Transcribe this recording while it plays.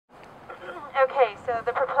Okay, so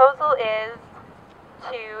the proposal is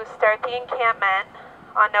to start the encampment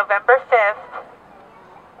on November 5th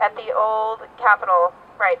at the old Capitol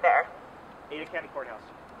right there. Ada County Courthouse.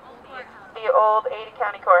 The old Ada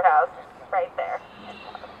County Courthouse right there.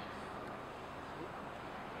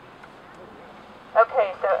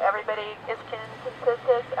 Okay, so everybody is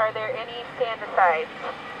consensus. Are there any stand-asides?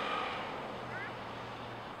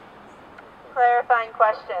 Clarifying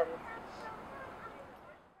questions.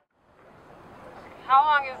 How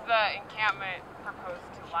long is the encampment proposed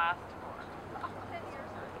to last for?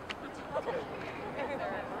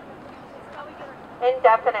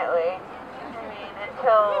 Indefinitely. I mean,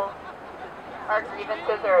 until our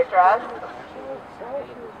grievances are addressed.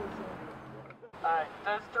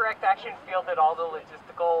 Does direct action feel that all the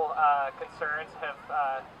logistical concerns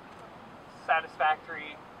have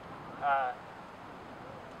satisfactory?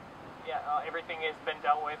 Everything has been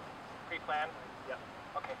dealt with, pre-planned? Yeah.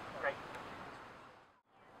 Okay, great.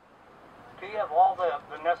 Do you have all the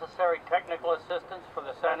necessary technical assistance for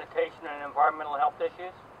the sanitation and environmental health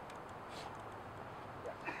issues?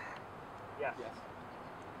 Yes. Yes.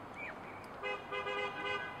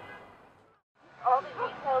 All the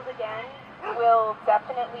details again will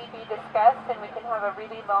definitely be discussed, and we can have a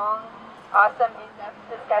really long, awesome, in-depth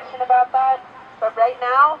discussion about that. But right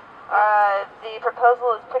now, the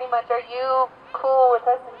proposal is pretty much, are you cool with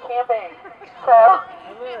us encamping? So,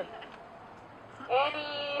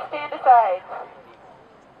 any stand-asides?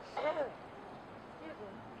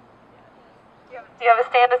 Do you have a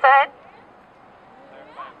stand-aside?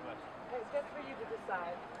 It's just for you to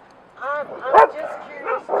decide. I'm just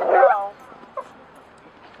curious to know.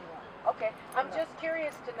 Okay, I'm just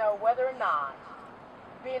curious to know whether or not,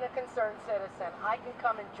 being a concerned citizen, I can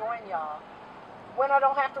come and join y'all when I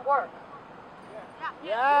don't have to work.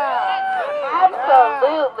 Yeah.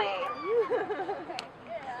 Absolutely.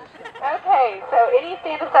 Okay, so any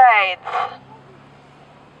stand-asides?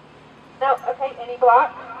 No, okay, any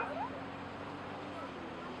blocks?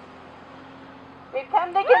 We've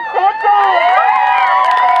come to consensus!